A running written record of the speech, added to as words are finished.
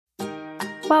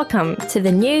Welcome to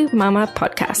the New Mama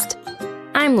podcast.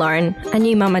 I'm Lauren, a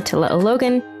new mama to little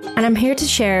Logan, and I'm here to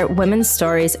share women's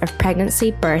stories of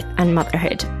pregnancy, birth, and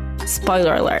motherhood.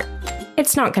 Spoiler alert,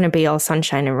 it's not going to be all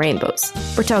sunshine and rainbows.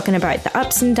 We're talking about the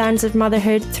ups and downs of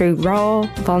motherhood through raw,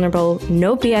 vulnerable,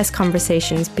 no BS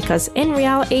conversations because in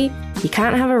reality, you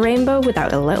can't have a rainbow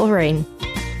without a little rain.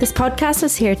 This podcast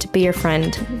is here to be your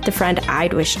friend, the friend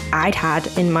I'd wish I'd had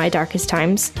in my darkest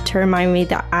times, to remind me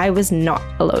that I was not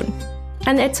alone.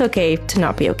 And it's okay to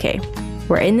not be okay.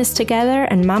 We're in this together,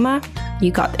 and Mama, you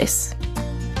got this.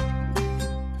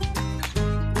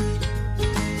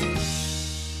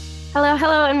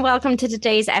 Hello, and welcome to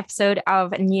today's episode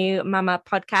of New Mama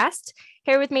Podcast.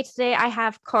 Here with me today, I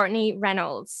have Courtney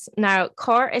Reynolds. Now,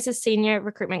 Court is a senior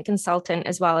recruitment consultant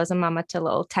as well as a mama to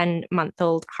little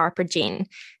 10-month-old Harper Jean.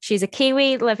 She's a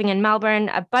Kiwi living in Melbourne,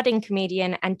 a budding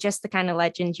comedian, and just the kind of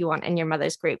legend you want in your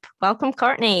mother's group. Welcome,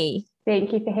 Courtney.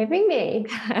 Thank you for having me.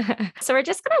 So we're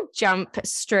just going to jump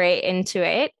straight into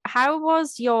it. How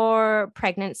was your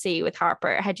pregnancy with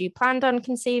Harper? Had you planned on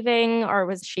conceiving or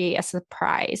was she a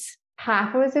surprise?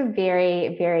 Harper was a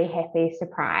very, very happy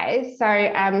surprise.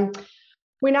 So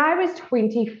when I was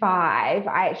 25,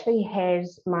 I actually had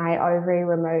my ovary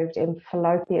removed and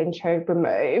fallopian tube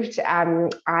removed.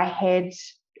 I had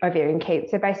ovarian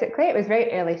cancer, basically. It was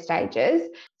very early stages.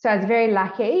 So I was very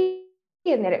lucky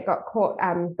in that it got caught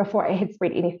before it had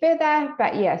spread any further.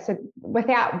 But yeah, so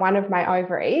without one of my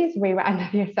ovaries, we were under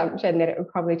the assumption that it would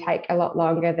probably take a lot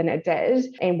longer than it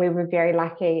did. And we were very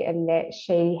lucky in that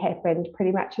she happened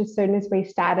pretty much as soon as we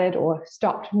started or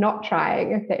stopped not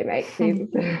trying, if that makes sense.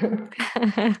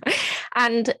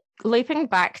 And looping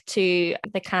back to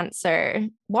the cancer,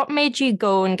 what made you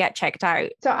go and get checked out?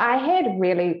 So I had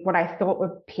really what I thought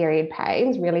were period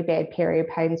pains, really bad period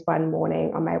pains one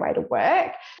morning on my way to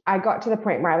work. I got to the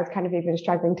point where I was kind of even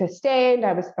struggling to stand.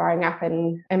 I was throwing up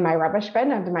in my rubbish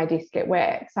bin under my desk at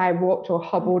work. So I walked or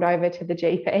hobbled over to the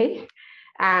GP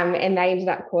and they ended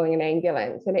up calling an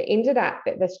ambulance. And it ended up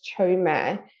that this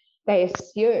tumour, they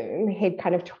assume, had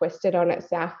kind of twisted on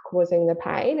itself, causing the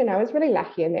pain. And I was really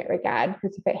lucky in that regard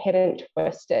because if it hadn't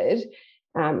twisted,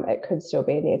 it could still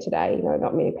be in there today. You know,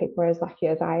 not many people are as lucky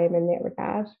as I am in that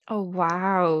regard. Oh,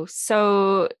 wow.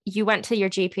 So you went to your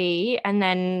GP and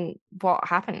then what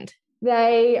happened?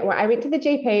 I went to the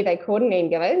GP, they called an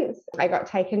ambulance. I got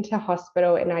taken to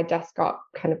hospital and I just got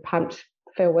kind of pumped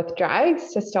full with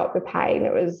drugs to stop the pain.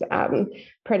 It was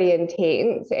pretty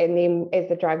intense. And then as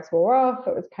the drugs wore off,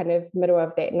 it was kind of middle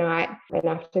of that night. And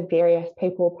after various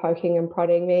people poking and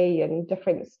prodding me and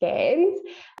different scans,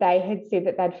 they had said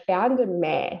that they'd found a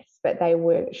mass, but they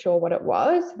weren't sure what it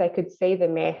was. They could see the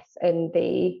mass in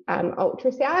the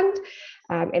ultrasound.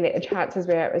 And that the chances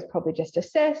were it was probably just a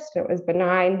cyst, it was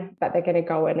benign, but they're going to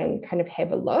go in and kind of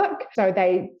have a look. So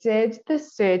they did the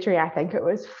surgery, I think it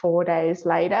was 4 days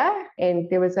later, and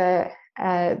there was a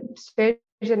surgeon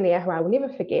there who I will never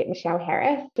forget, Michelle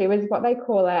Harris. She was what they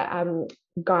call a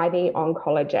gynae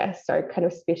oncologist, so kind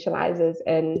of specialises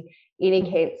in any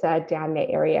cancer down that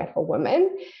area for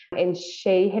women. And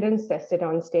she had insisted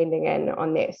on standing in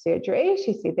on that surgery.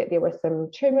 She said that there were some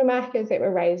tumour markers that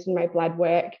were raised in my blood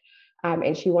work.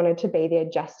 And she wanted to be there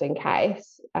just in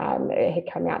case it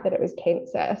had come out that it was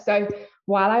cancer. So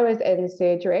while I was in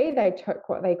surgery, they took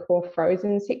what they call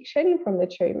frozen section from the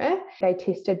tumour. They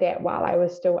tested that while I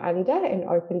was still under and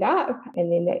opened up,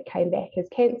 and then that came back as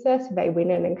cancer. So they went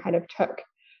in and kind of took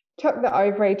the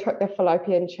ovary, took the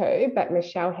fallopian tube, but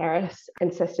Michelle Harris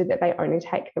insisted that they only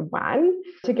take the one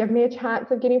to give me a chance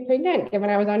of getting pregnant,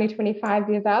 given I was only 25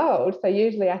 years old. So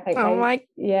usually I think I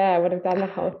would have done the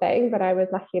whole thing, but I was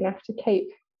lucky enough to keep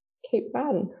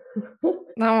one.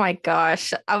 Oh my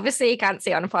gosh. Obviously you can't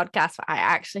see on a podcast, but I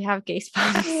actually have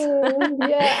goosebumps.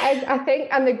 I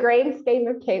think on the grand scheme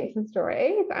of cancer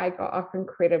stories, I got off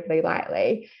incredibly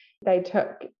lightly. They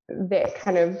took that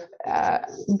kind of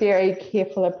very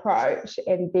careful approach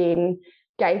and then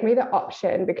gave me the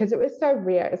option, because it was so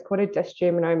rare, it's called a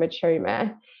dysgerminoma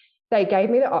tumour. They gave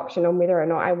me the option on whether or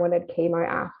not I wanted chemo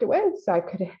afterwards. So I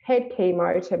could have had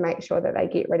chemo to make sure that they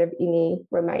get rid of any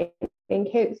remaining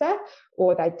cancer,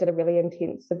 or they did a really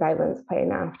intense surveillance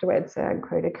plan afterwards. So it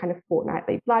included kind of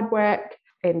fortnightly blood work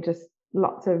and just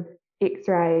lots of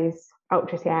x-rays,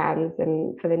 ultrasounds,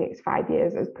 and for the next 5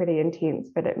 years it was pretty intense,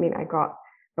 but it meant I got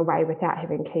away without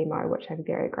having chemo, which I'm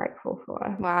very grateful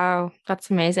for. Wow, that's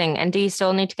amazing. And do you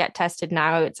still need to get tested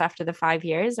now? It's after the 5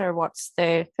 years, or what's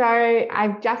the... So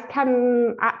I've just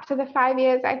come up to the 5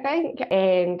 years, I think,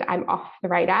 and I'm off the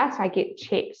radar. So I get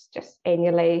checked just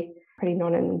annually, pretty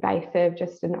non-invasive,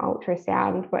 just an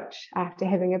ultrasound, which after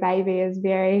having a baby is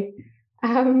very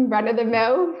Run of the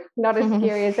mill, not as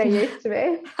scary as they used to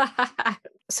be.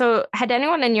 So had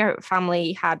anyone in your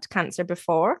family had cancer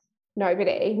before?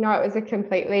 Nobody. No, it was a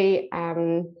completely,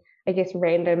 I guess,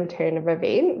 random turn of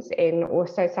events, and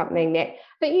also something that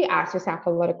you ask yourself a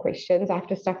lot of questions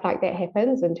after stuff like that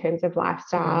happens in terms of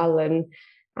lifestyle and,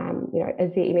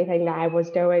 is there anything that I was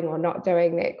doing or not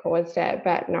doing that caused it?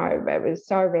 But no, it was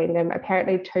so random.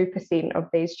 Apparently 2% of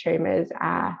these tumours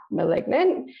are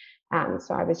malignant.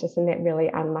 So I was just in that really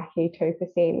unlucky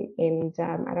 2%. And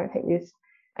I don't think there's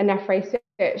enough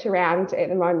research around at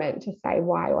the moment to say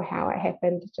why or how it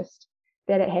happened, just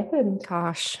that it happened.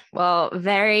 Gosh, well,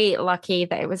 very lucky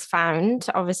that it was found.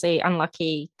 Obviously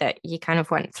unlucky that you kind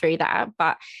of went through that,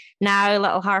 but now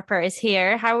little Harper is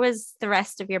here. How was the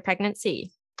rest of your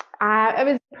pregnancy? It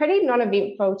was pretty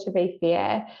non-eventful, to be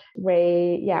fair.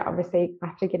 Obviously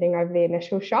after getting over the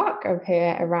initial shock of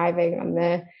her arriving on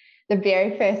the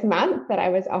very first month that I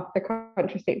was off the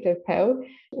contraceptive pill,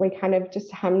 we kind of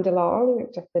just hummed along,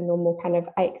 just the normal kind of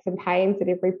aches and pains that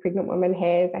every pregnant woman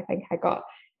has. I think I got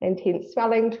intense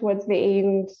swelling towards the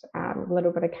end, a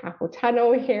little bit of carpal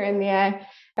tunnel here and there.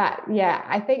 But yeah,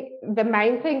 I think the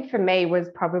main thing for me was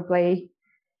probably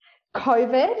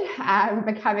COVID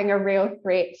becoming a real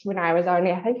threat when I was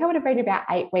only, I think I would have been about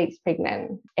 8 weeks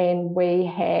pregnant, and we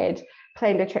had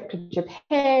planned a trip to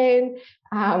Japan.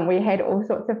 We had all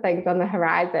sorts of things on the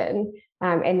horizon.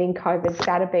 And then COVID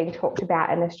started being talked about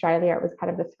in Australia. It was kind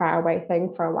of this faraway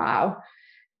thing for a while.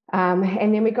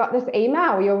 And then we got this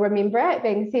email, you'll remember it,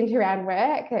 being sent around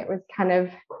work. It was kind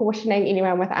of cautioning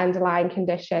anyone with underlying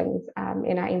conditions.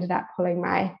 And I ended up pulling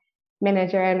my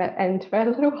manager into a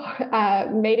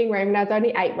little meeting room. And I was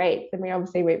only 8 weeks, and we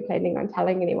obviously weren't planning on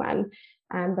telling anyone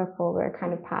before we were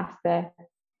kind of past the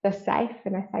safe,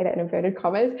 and I say that in inverted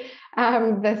commas,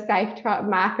 the safe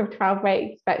mark of 12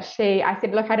 weeks. But I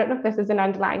said, look, I don't know if this is an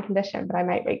underlying condition, but I'm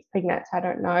 8 weeks pregnant, so I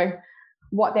don't know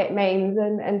what that means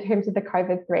in terms of the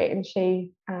COVID threat. And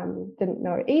she didn't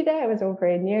know either. It was all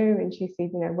very new. And she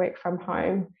said, work from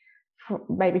home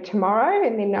maybe tomorrow,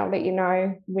 and then I'll let you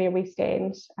know where we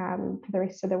stand for the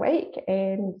rest of the week.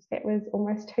 And that was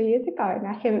almost 2 years ago, and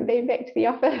I haven't been back to the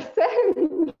office.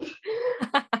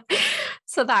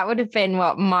 So that would have been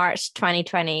March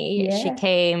 2020. Yeah. She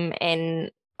came in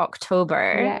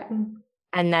October. Yeah.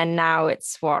 And then now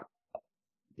it's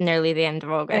nearly the end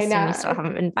of August, and you still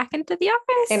haven't been back into the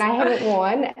office. And I haven't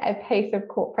worn a piece of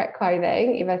corporate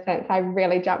clothing ever since. I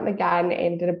really jumped the gun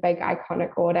and did a big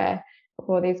iconic order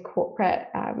for these corporate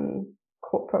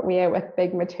wear with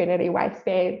big maternity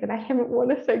waistbands, and I haven't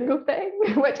worn a single thing,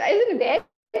 which isn't a bad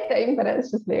thing, but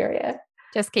it's just hilarious.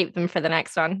 Just keep them for the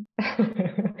next one.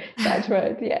 Touch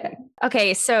wood, yeah.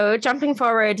 Okay, so jumping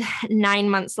forward 9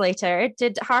 months later,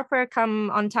 did Harper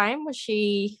come on time? Was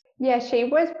she? Yeah, she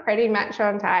was pretty much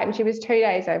on time. She was 2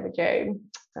 days overdue.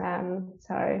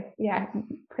 So yeah,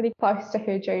 pretty close to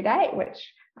her due date,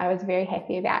 which I was very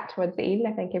happy about towards the end.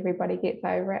 I think everybody gets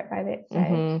over it by that stage.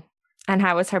 Mm-hmm. And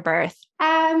how was her birth?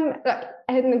 Look,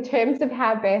 in terms of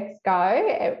how births go,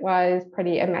 it was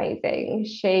pretty amazing.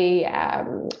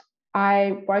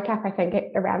 I woke up, I think, at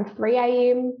around 3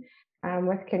 a.m.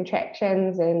 With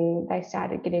contractions, and they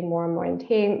started getting more and more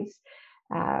intense.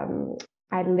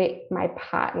 I let my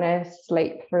partner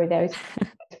sleep through those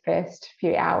first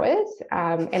few hours,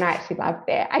 and I actually loved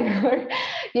that. I know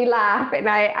you laugh, and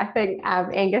I think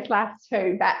Angus laughs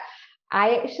too, but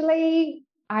I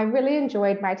really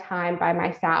enjoyed my time by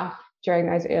myself during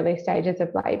those early stages of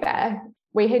labour.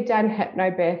 We had done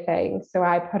hypnobirthing, so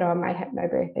I put on my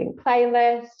hypnobirthing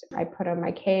playlist, I put on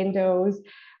my candles,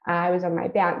 I was on my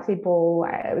bouncy ball.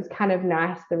 It was kind of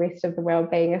nice, the rest of the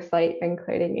world being asleep,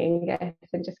 including Angus,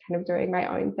 and just kind of doing my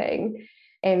own thing.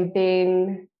 And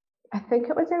then I think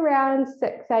it was around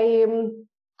 6 a.m,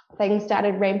 things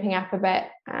started ramping up a bit.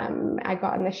 I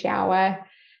got in the shower,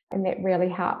 and that really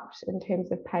helped in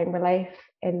terms of pain relief.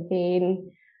 And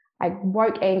then I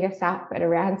woke Angus up at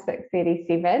around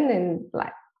 6:37, and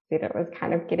said it was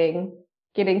kind of getting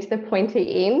to the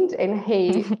pointy end, and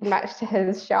he, much to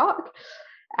his shock.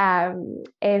 And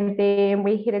then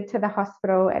we headed to the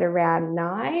hospital at around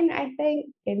 9, I think,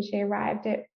 and she arrived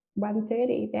at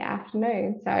 1:30 that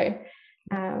afternoon. So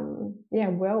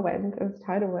whirlwind. It was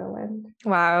total whirlwind.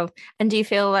 Wow. And do you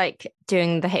feel like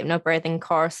doing the hypnobirthing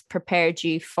course prepared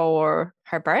you for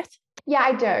her birth? Yeah,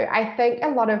 I do. I think a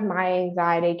lot of my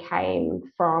anxiety came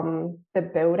from the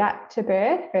build up to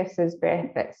birth versus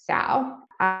birth itself.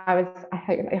 I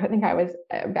think I was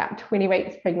about 20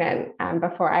 weeks pregnant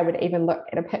before I would even look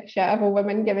at a picture of a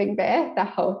woman giving birth. The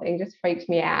whole thing just freaked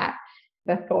me out.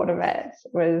 The thought of it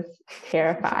was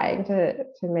terrifying to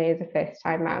me as a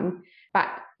first-time mum. But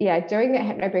yeah, doing that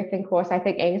hypnobirthing course, I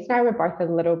think Angus and I were both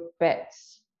a little bit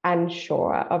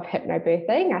unsure of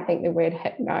hypnobirthing. I think the word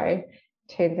hypno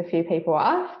turns a few people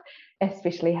off,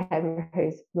 especially him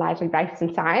who's largely based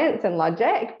in science and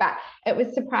logic. But it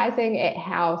was surprising at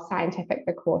how scientific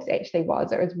the course actually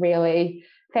was. It was really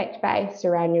fact-based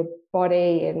around your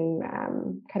body and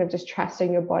kind of just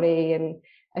trusting your body. And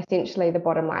essentially the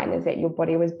bottom line is that your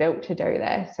body was built to do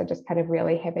this. So just kind of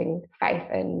really having faith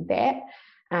in that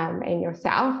and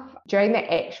yourself. During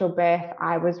the actual birth,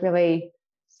 I was really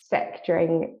sick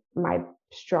during my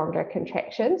stronger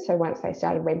contractions. So once they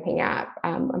started ramping up,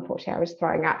 unfortunately I was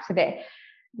throwing up. So that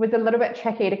was a little bit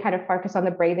tricky to kind of focus on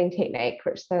the breathing technique,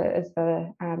 which is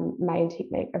the main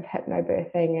technique of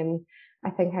hypnobirthing. And I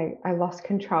think I lost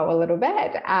control a little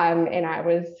bit, and I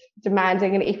was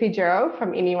demanding an epidural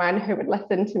from anyone who would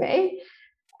listen to me.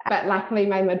 But luckily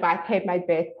my midwife had my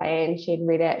birth plan. She had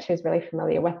read it. She was really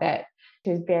familiar with it.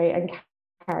 She was very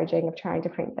encouraging of trying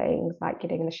different things, like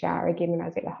getting in the shower again when I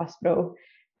was at the hospital.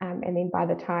 And then by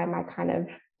the time I kind of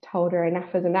told her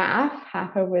enough was enough,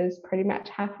 Harper was pretty much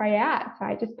halfway out. So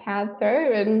I just powered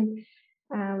through and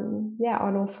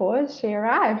on all fours, she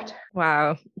arrived.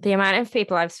 Wow. The amount of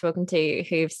people I've spoken to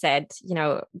who've said,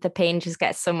 the pain just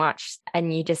gets so much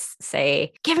and you just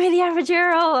say, give me the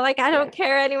epidural. Like, I don't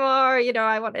care anymore.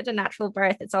 I wanted a natural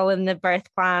birth. It's all in the birth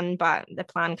plan, but the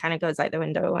plan kind of goes out the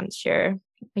window once you're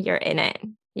in it.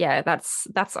 Yeah, that's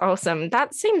awesome.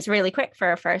 That seems really quick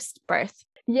for a first birth.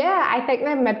 Yeah, I think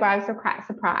the midwives were quite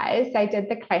surprised. They did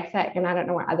the classic, and I don't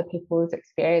know what other people's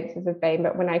experiences have been,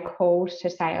 but when I called to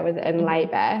say I was in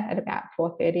labour at about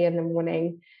 4:30 in the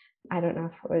morning, I don't know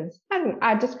if it was,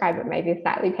 I'd describe it maybe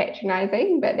slightly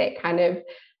patronising, but that kind of,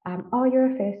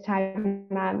 you're a first time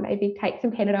mum, maybe take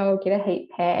some Panadol, get a heat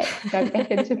pack, go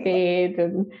back into bed.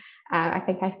 And I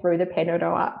think I threw the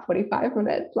Panadol up 45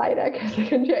 minutes later because the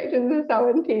contractions are so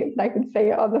intense. I could see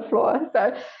it on the floor.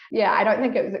 So yeah, I don't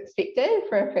think it was expected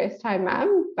for a first time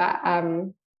mum, but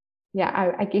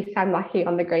I guess I'm lucky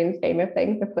on the green scheme of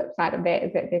things. The flip side of that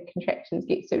is that the contractions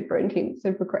get super intense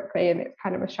super quickly, and it's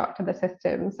kind of a shock to the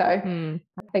system. So I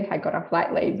think I got off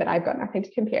lightly, but I've got nothing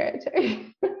to compare it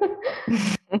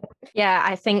to. Yeah,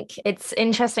 I think it's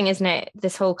interesting, isn't it?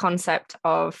 This whole concept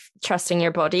of trusting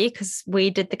your body, because we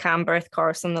did the CAM birth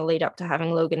course on the lead up to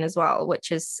having Logan as well,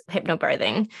 which is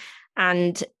hypnobirthing.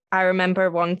 And I remember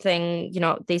one thing,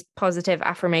 these positive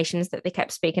affirmations that they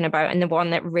kept speaking about. And the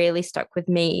one that really stuck with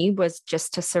me was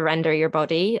just to surrender your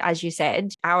body. As you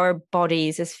said, our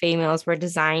bodies as females were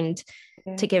designed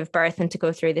to give birth and to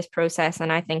go through this process.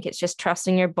 And I think it's just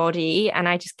trusting your body. And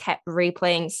I just kept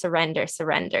replaying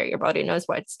surrender. Your body knows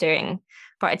what it's doing.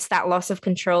 But it's that loss of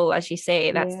control, as you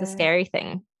say, that's the scary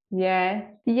thing. Yeah,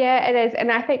 it is.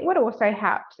 And I think what also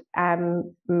helped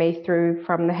me through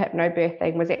from the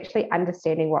hypnobirthing was actually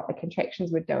understanding what the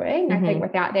contractions were doing. I think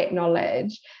without that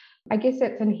knowledge, I guess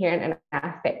it's inherent in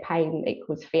us that pain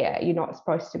equals fear. You're not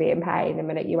supposed to be in pain. The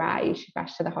minute you are, you should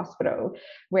rush to the hospital.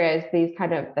 Whereas there's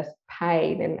kind of this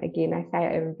pain, and again, I say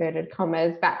it in inverted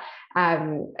commas, but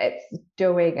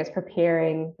it's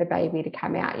preparing the baby to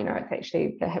come out. It's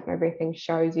actually, the hypnobirthing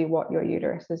shows you what your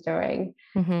uterus is doing,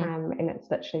 and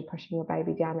it's literally pushing your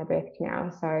baby down the birth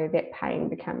canal. So that pain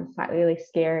becomes slightly less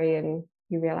scary, and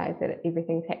you realize that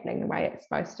everything's happening the way it's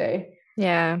supposed to.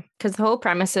 Yeah, because the whole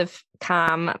premise of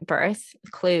calm birth,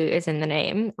 clue is in the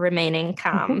name, remaining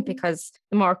calm, because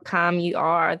the more calm you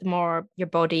are, the more your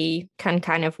body can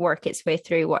kind of work its way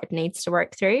through what it needs to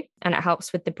work through. And it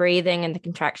helps with the breathing and the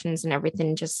contractions and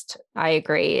everything. I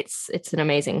agree. It's an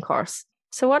amazing course.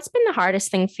 So what's been the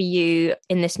hardest thing for you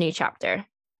in this new chapter?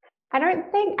 I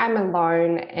don't think I'm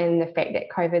alone in the fact that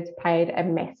COVID's played a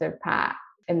massive part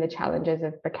in the challenges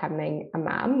of becoming a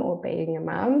mum or being a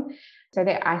mum. So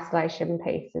that isolation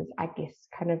piece is, I guess,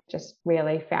 kind of just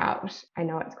really felt. I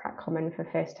know it's quite common for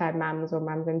first-time mums or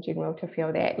mums in general to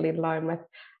feel that, let alone with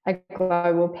a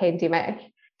global pandemic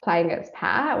playing its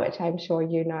part, which I'm sure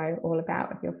you know all about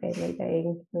with your family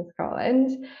being in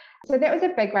Scotland. So that was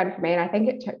a big one for me, and I think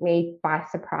it took me by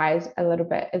surprise a little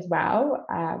bit as well.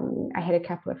 I had a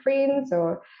couple of friends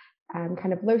or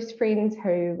kind of loose friends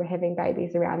who were having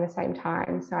babies around the same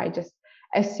time. So I just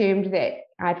assumed that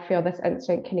I'd feel this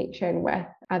instant connection with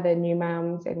other new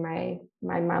mums in my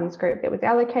mums group that was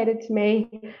allocated to me.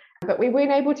 But we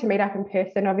weren't able to meet up in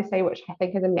person, obviously, which I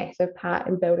think is a massive part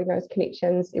in building those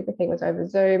connections. Everything was over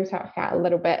Zoom, so it felt a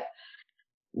little bit,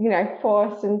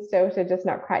 forced and stilted, just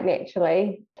not quite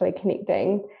naturally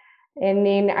connecting. And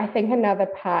then I think another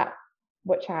part,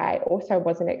 which I also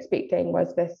wasn't expecting,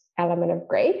 was this element of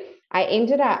grief. I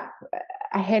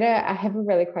have a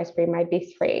really close friend, my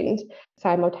best friend,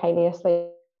 simultaneously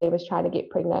was trying to get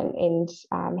pregnant and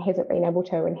hasn't been able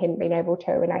to and hadn't been able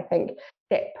to. And I think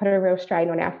that put a real strain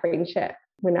on our friendship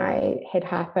when I had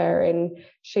Harper and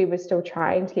she was still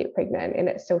trying to get pregnant, and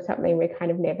it's still something we're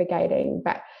kind of navigating.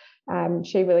 But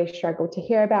she really struggled to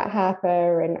hear about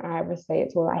Harper, and obviously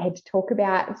it's all I had to talk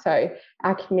about. So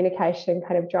our communication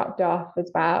kind of dropped off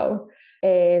as well.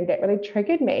 And that really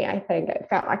triggered me. I think it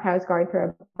felt like I was going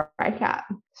through a breakup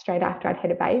straight after I'd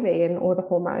had a baby, and all the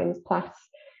hormones plus,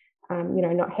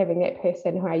 not having that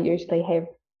person who I usually have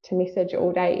to message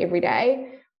all day, every day.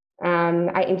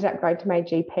 I ended up going to my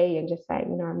GP and just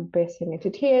saying, I'm bursting into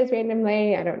tears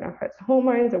randomly. I don't know if it's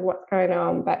hormones or what's going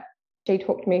on, but she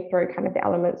talked me through kind of the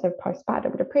elements of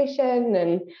postpartum depression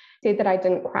and said that I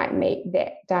didn't quite meet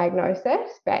that diagnosis,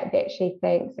 but that she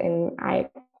thinks, and I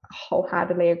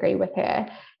wholeheartedly agree with her,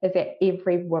 is that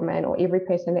every woman or every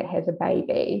person that has a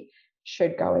baby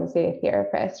should go and see a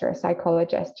therapist or a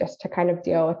psychologist just to kind of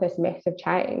deal with this massive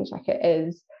change. Like, it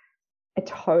is a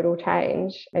total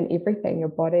change in everything, your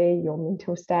body, your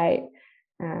mental state,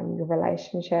 your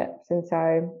relationships. And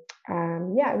so,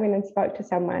 I went and spoke to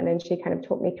someone and she kind of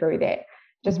talked me through that,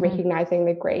 just recognizing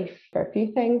the grief for a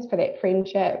few things, for that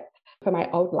friendship, for my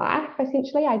old life,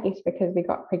 essentially, I guess, because we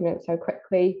got pregnant so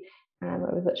quickly.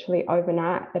 It was literally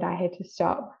overnight that I had to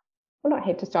stop. Well, not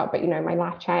had to stop, but, my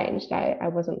life changed. I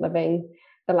wasn't living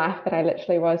the life that I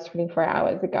literally was 24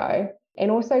 hours ago. And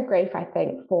also grief, I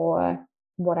think, for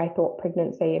what I thought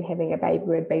pregnancy and having a baby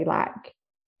would be like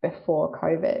before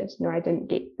COVID. I didn't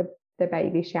get the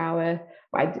baby shower.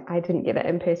 I didn't get an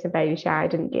in-person baby shower. I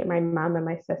didn't get my mum and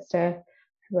my sister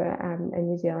who were in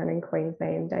New Zealand and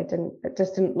Queensland. It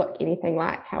just didn't look anything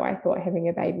like how I thought having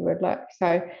a baby would look.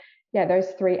 So yeah,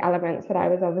 those three elements that I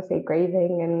was obviously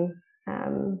grieving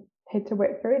and had to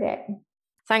work through that.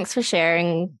 Thanks for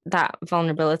sharing that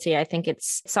vulnerability. I think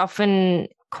it's often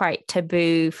quite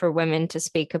taboo for women to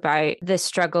speak about the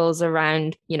struggles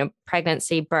around,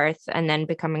 pregnancy, birth, and then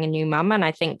becoming a new mum. And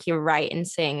I think you're right in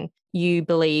saying you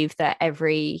believe that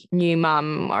every new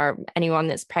mum or anyone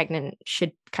that's pregnant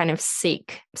should kind of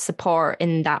seek support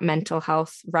in that mental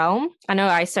health realm. I know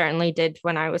I certainly did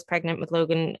when I was pregnant with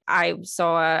Logan. I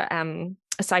saw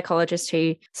a psychologist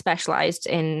who specialized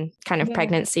in kind of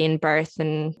pregnancy and birth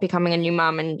and becoming a new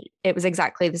mum. And it was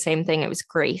exactly the same thing. It was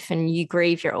grief, and you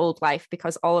grieve your old life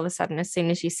because all of a sudden, as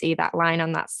soon as you see that line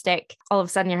on that stick, all of a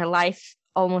sudden your life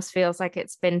almost feels like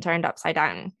it's been turned upside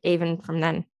down, even from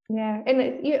then. Yeah, and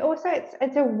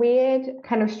it's a weird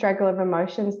kind of struggle of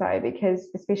emotions though, because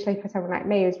especially for someone like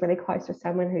me who's really close to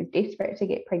someone who's desperate to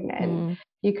get pregnant,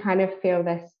 you kind of feel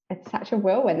this, it's such a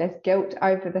whirlwind, this guilt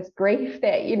over this grief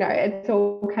that, it's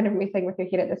all kind of messing with your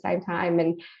head at the same time,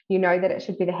 and that it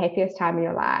should be the happiest time in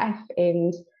your life.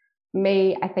 And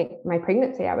me, I think my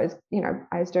pregnancy, I was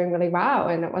doing really well,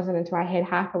 and it wasn't until I had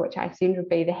Harper, which I assumed would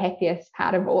be the happiest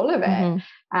part of all of it.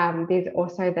 There's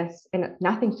also this, and it's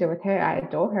nothing to do with her. I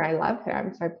adore her. I love her.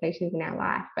 I'm so pleased she's in our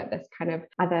life, but this kind of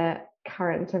other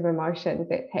current of emotions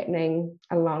that's happening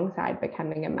alongside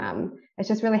becoming a mum. It's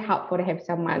just really helpful to have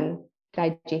someone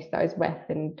digest those with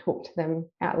and talk to them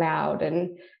out loud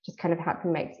and just kind of help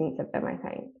them make sense of them, I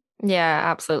think. Yeah,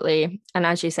 absolutely. And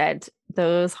as you said,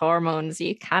 those hormones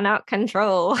you cannot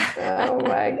control. Oh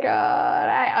my God.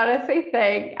 I honestly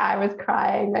think I was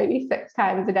crying maybe 6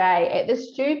 times a day at the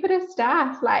stupidest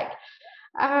stuff.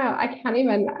 I can't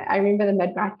even, I remember the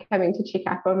midwife coming to check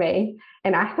up on me,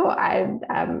 and I thought I'd,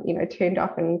 turned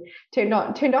off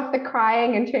the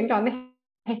crying and turned on the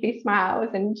happy smiles,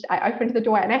 and I opened the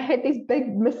door and I had these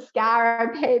big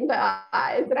mascara panda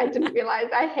eyes that I didn't realize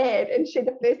I had. And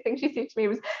the first thing she said to me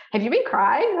was, "Have you been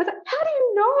crying?" I was like, "How do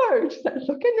you know?" She's like,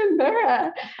 "Look in the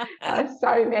mirror." I was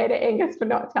so mad at Angus for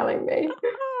not telling me.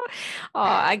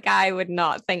 Oh, a guy would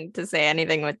not think to say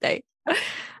anything, would they?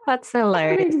 That's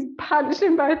hilarious. Punched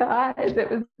in both eyes.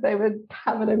 They were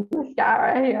covered in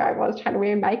mascara. Here I was trying to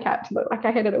wear makeup to look like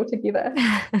I had it all together.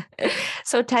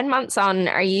 So 10 months on,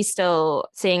 are you still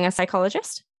seeing a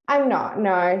psychologist? I'm not,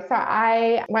 no.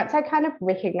 So once I kind of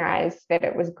recognized that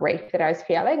it was grief that I was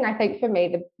feeling, I think for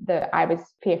me, I was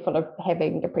fearful of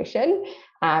having depression.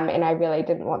 And I really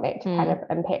didn't want that to kind of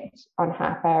impact on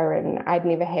Harper. And I'd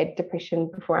never had depression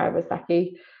before. I was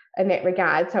lucky in that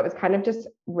regard. So it was kind of just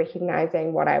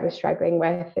recognizing what I was struggling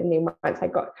with. And then once I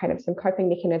got kind of some coping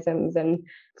mechanisms and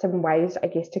some ways, I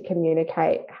guess, to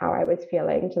communicate how I was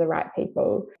feeling to the right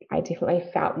people, I definitely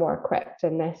felt more equipped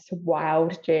in this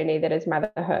wild journey that is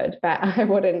motherhood. But I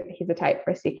wouldn't hesitate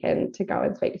for a second to go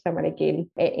and speak to someone again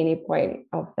at any point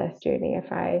of this journey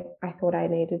if I thought I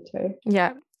needed to.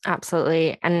 Yeah,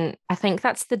 absolutely. And I think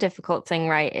that's the difficult thing,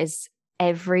 right? Is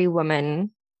every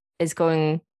woman is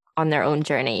going on their own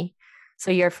journey. So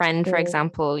your friend, for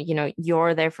example, you know,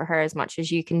 you're there for her as much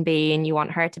as you can be, and you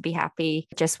want her to be happy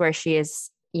just where she is,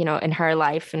 you know, in her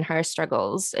life and her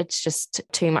struggles. It's just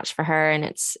too much for her, and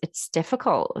it's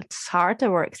difficult. It's hard to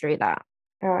work through that.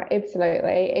 Oh,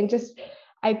 absolutely. And just,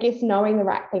 I guess, knowing the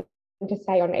right thing to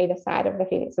say on either side of the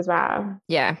fence as well.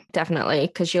 Yeah, definitely.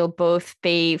 Because you'll both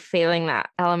be feeling that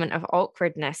element of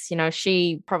awkwardness. You know,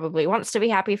 she probably wants to be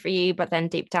happy for you, but then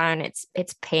deep down it's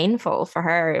painful for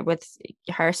her with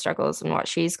her struggles and what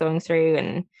she's going through.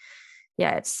 And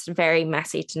yeah, it's very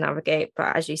messy to navigate.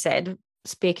 But as you said,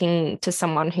 speaking to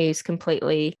someone who's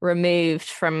completely removed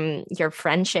from your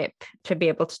friendship to be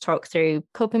able to talk through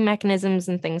coping mechanisms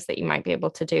and things that you might be able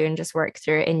to do and just work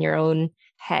through it in your own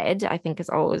head, I think is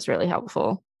always really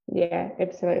helpful. Yeah,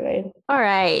 absolutely. All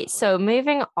right. So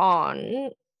moving on,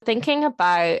 thinking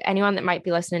about anyone that might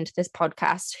be listening to this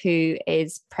podcast who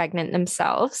is pregnant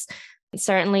themselves.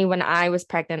 Certainly when I was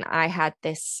pregnant, I had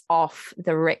this off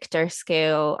the Richter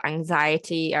scale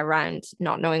anxiety around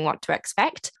not knowing what to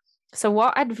expect. So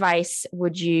what advice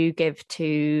would you give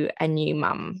to a new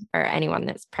mum or anyone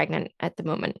that's pregnant at the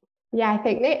moment? Yeah, I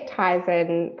think that ties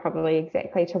in probably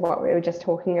exactly to what we were just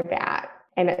talking about.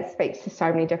 And it speaks to so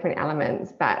many different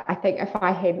elements. But I think if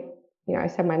I had, you know,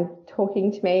 someone talking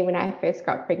to me when I first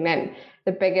got pregnant,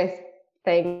 the biggest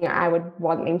thing I would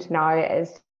want them to know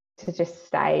is to just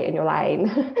stay in your lane.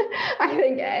 I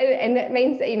think, and it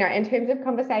means, you know, in terms of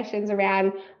conversations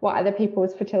around what other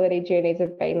people's fertility journeys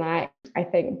have been like, I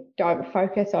think don't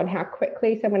focus on how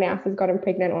quickly someone else has gotten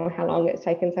pregnant or how long it's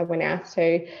taken someone else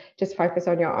to. Just focus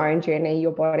on your own journey.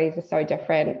 Your bodies are so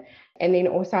different. And then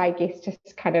also, I guess,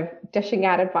 just kind of dishing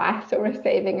out advice or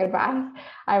receiving advice.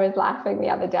 I was laughing the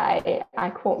other day.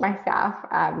 I caught myself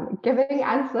giving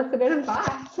unsolicited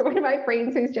advice to one of my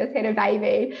friends who's just had a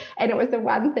baby. And it was the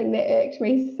one thing that irked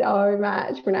me so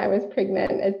much when I was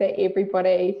pregnant, is that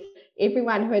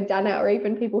everyone who had done it, or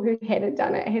even people who hadn't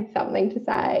done it, had something to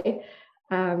say.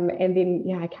 And then,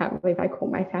 yeah, I can't believe I caught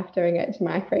myself doing it to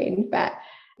my friend. But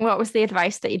what was the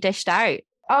advice that you dished out?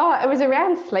 Oh, it was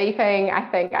around sleeping. I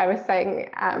think I was saying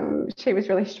she was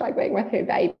really struggling with her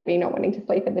baby, not wanting to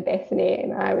sleep in the bassinet.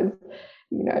 And I was,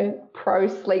 you know, pro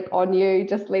sleep on you.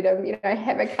 Just let him, you know,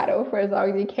 have a cuddle for as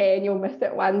long as you can. You'll miss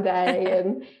it one day.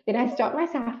 And then I stopped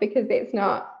myself because that's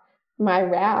not my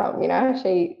realm. You know,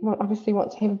 she obviously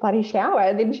wants to have a bloody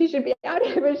shower. Then she should be able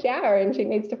to have a shower, and she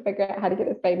needs to figure out how to get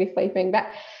this baby sleeping. But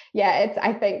yeah,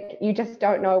 I think you just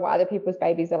don't know what other people's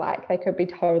babies are like. They could be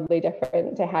totally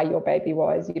different to how your baby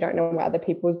was. You don't know what other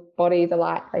people's bodies are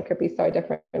like. They could be so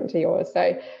different to yours.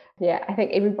 So yeah, I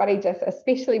think everybody just,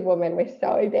 especially women, we're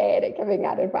so bad at giving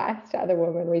out advice to other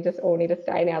women. We just all need to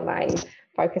stay in our lane,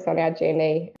 focus on our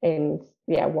journey, and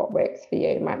yeah, what works for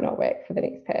you might not work for the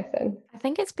next person. I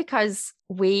think it's because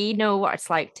we know what it's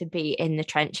like to be in the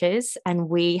trenches, and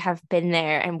we have been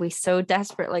there, and we so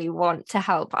desperately want to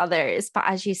help others. But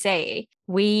as you say,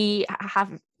 we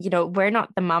have, you know, we're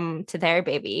not the mum to their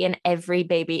baby, and every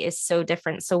baby is so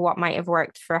different. So what might have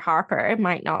worked for Harper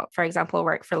might not, for example,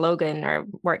 work for Logan or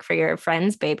work for your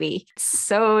friend's baby. It's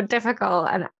so difficult.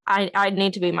 And I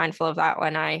need to be mindful of that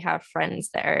when I have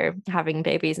friends that are having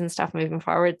babies and stuff moving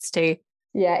forwards too.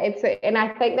 Yeah, and I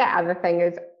think the other thing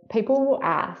is, people will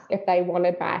ask if they want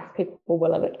advice. People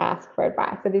will ask for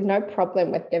advice. So there's no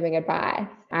problem with giving advice.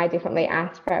 I definitely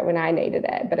asked for it when I needed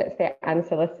it, but it's that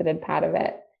unsolicited part of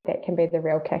it that can be the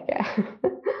real kicker.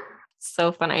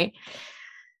 So funny.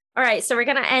 All right, so we're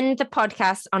going to end the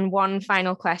podcast on one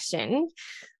final question.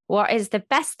 What is the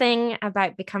best thing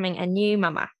about becoming a new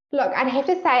mama? Look, I'd have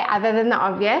to say, other than the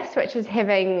obvious, which is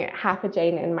having Harper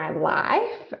Jean in my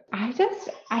life,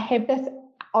 I have this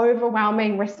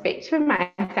overwhelming respect for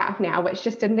myself now, which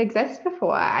just didn't exist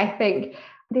before. I think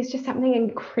there's just something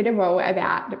incredible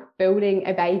about building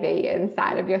a baby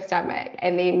inside of your stomach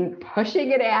and then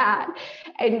pushing it out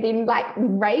and then like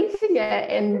raising it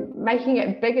and making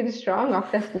it big and strong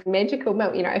off this magical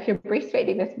milk. You know, if you're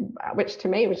breastfeeding this, which to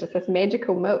me was just this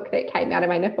magical milk that came out of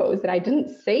my nipples that I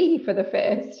didn't see for the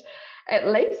first at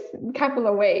least a couple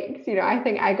of weeks. You know, I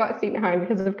think I got sent home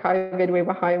because of COVID. We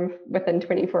were home within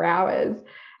 24 hours.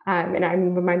 And I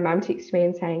remember my mum texted me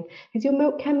and saying, has your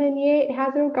milk come in yet?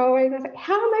 How's it all going? I was like,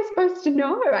 how am I supposed to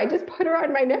know? I just put her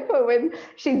on my nipple and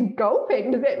she's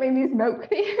gulping. Does that mean there's milk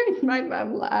there? And my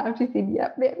mum laughed. She said,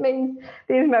 yep, that means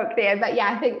there's milk there. But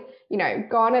yeah, I think, you know,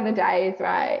 gone are the days,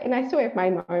 right? And I still have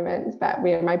my moments, but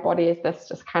where my body is this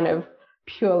just kind of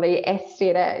purely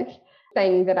aesthetic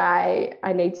thing that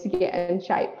I need to get in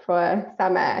shape for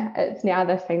summer. It's now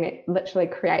this thing that literally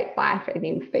creates life and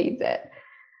then feeds it.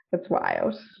 It's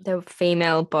wild. The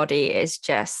female body is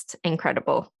just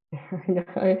incredible. I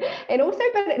know. And also,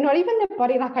 but not even the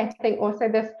body, like I think also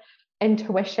this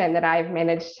intuition that I've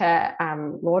managed to,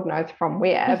 Lord knows from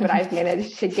where, but I've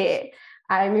managed to get.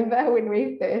 I remember when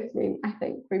we first went, I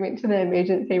think we went to the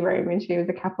emergency room when she was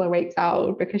a couple of weeks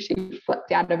old because she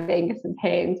flipped out of Angus's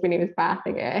hands when he was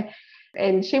bathing her.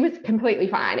 And she was completely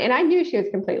fine. And I knew she was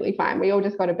completely fine. We all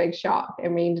just got a big shock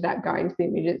and we ended up going to the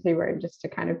emergency room just to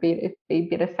kind of be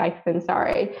better safe than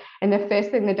sorry. And the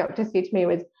first thing the doctor said to me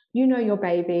was, you know, your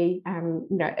baby,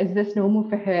 is this normal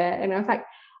for her? And I was like,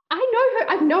 I know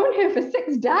her. I've known her for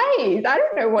 6 days. I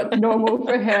don't know what's normal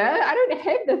for her. I don't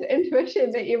have this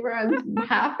intuition that everyone's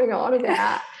harping on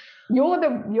about. You're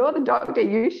the doctor.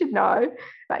 You should know.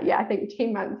 But yeah, I think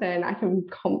 10 months in, I can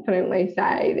confidently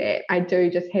say that I do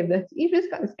just have this. You've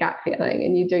just got this gut feeling,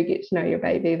 and you do get to know your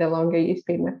baby the longer you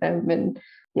spend with them. And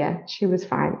yeah, she was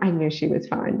fine. I knew she was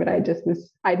fine, but I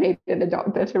needed a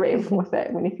doctor to reinforce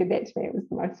it. When he said that to me, it was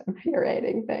the most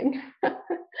infuriating thing.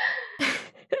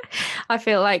 I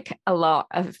feel like a lot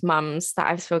of mums that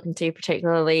I've spoken to,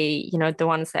 particularly, the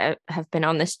ones that have been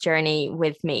on this journey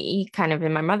with me, kind of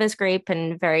in my mother's group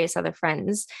and various other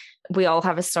friends, we all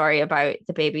have a story about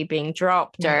the baby being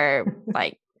dropped or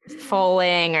like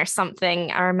falling or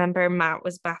something. I remember Matt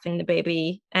was bathing the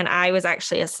baby and I was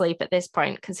actually asleep at this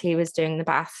point because he was doing the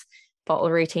bath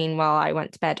bottle routine while I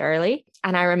went to bed early.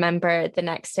 And I remember the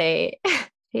next day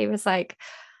he was like,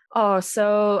 oh,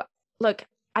 so look,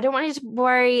 I don't want you to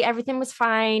worry. Everything was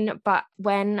fine. But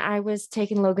when I was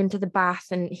taking Logan to the bath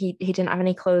and he didn't have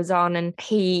any clothes on and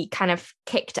he kind of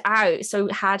kicked out. So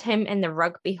had him in the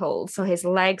rugby hold. So his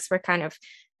legs were kind of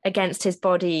against his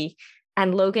body.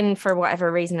 And Logan, for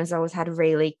whatever reason, has always had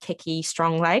really kicky,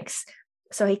 strong legs.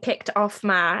 So he kicked off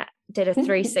Matt, did a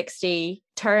 360,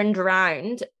 turned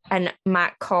around, and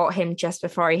Matt caught him just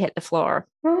before he hit the floor.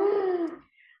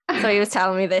 So he was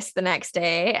telling me this the next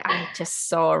day. I just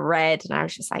saw red and I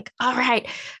was just like, all right,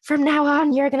 from now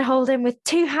on, you're going to hold him with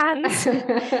 2 hands.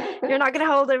 You're not going to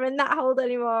hold him in that hold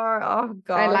anymore. Oh,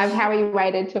 God. I love how he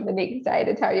waited till the next day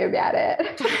to tell you about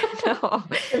it. No.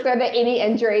 So that any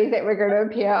injuries that were going to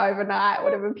appear overnight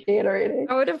would have appeared already.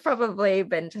 I would have probably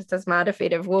been just as mad if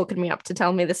he'd have woken me up to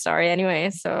tell me the story anyway.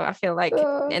 So I feel like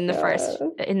in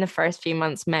the first few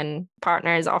months,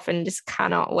 partners often just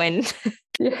cannot win.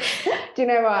 Yeah. Do you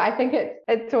know what? I think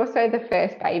it's also the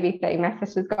first baby thing. My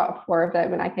sister's got 4 of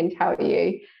them, and I can tell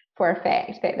you for a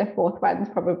fact that the 4th one's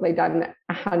probably done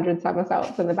 100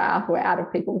 somersaults in the bath or out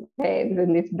of people's hands,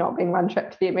 and there's not been one trip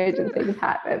to the emergency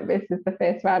department versus the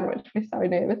first one, which we're so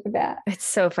nervous about. It's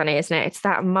so funny, isn't it? It's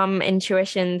that mum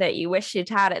intuition that you wish you'd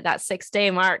had at that 6-day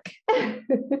mark.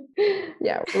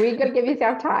 Yeah, we've got to give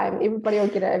yourself time. Everybody will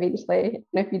get it eventually.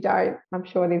 And if you don't, I'm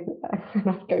sure there's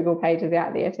enough Google pages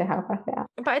out there to help us out.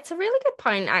 But it's a really good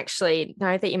point, actually,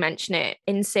 now that you mention it,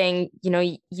 in saying,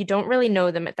 you don't really know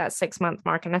them at that 6-month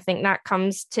mark. And I think that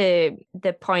comes to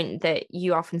the point that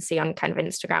you often see on kind of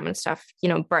Instagram and stuff,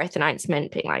 birth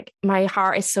announcement being like, my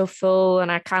heart is so full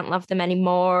and I can't love them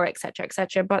anymore, etc.,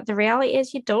 etc. But the reality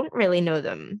is you don't really know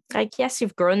them. Like, yes,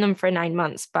 you've grown them for 9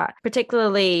 months, but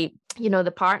particularly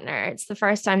the partner, it's the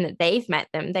first time that they've met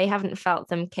them. They haven't felt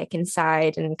them kick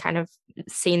inside and kind of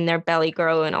seen their belly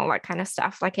grow and all that kind of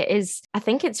stuff. Like, I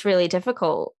think it's really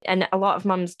difficult. And a lot of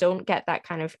mums don't get that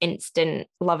kind of instant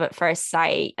love at first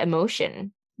sight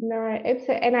emotion. No,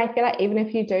 absolutely. And I feel like even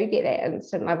if you do get that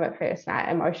instant love at first sight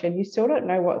emotion, you still don't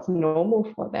know what's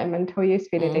normal for them until you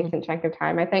spend a decent chunk of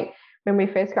time. I think when we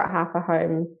first got Harper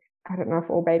home, I don't know if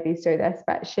all babies do this,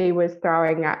 but she was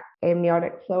throwing up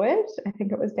amniotic fluid. I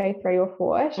think it was day 3 or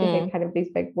 4. She had kind of these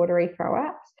big watery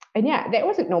throw-ups. And yeah, that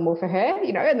wasn't normal for her.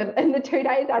 In the 2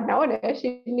 days I'd known her,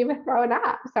 she'd never thrown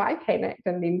up. So I panicked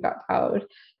and then got told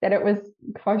that it was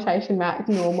quotation marks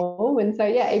normal. And so,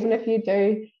 yeah, even if you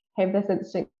do have this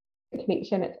instant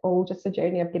connection, it's all just a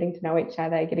journey of getting to know each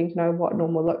other, getting to know what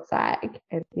normal looks like,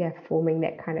 and yeah, forming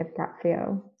that kind of gut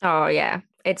feel. Oh yeah,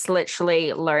 it's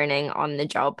literally learning on the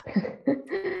job.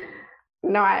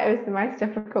 No, it was the most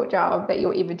difficult job that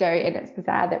you'll ever do, and it's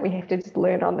bizarre that we have to just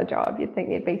learn on the job. You'd think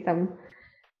there'd be some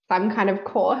kind of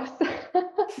course.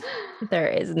 There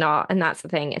is not, and that's the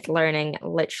thing. It's learning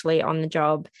literally on the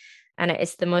job, and it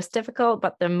is the most difficult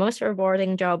but the most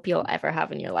rewarding job you'll ever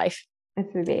have in your life.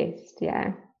 It's the best,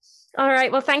 yeah. All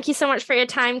right. Well, thank you so much for your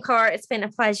time, Cor. It's been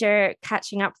a pleasure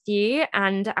catching up with you,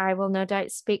 and I will no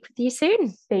doubt speak with you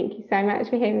soon. Thank you so much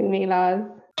for having me, Loz.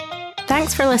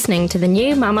 Thanks for listening to the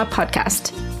New Mama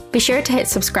podcast. Be sure to hit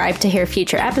subscribe to hear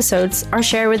future episodes or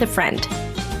share with a friend.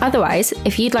 Otherwise,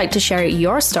 if you'd like to share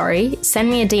your story, send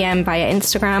me a DM via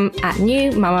Instagram at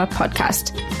New Mama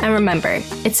Podcast. And remember,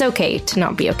 it's okay to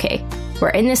not be okay. We're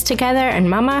in this together, and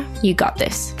Mama, you got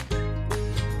this.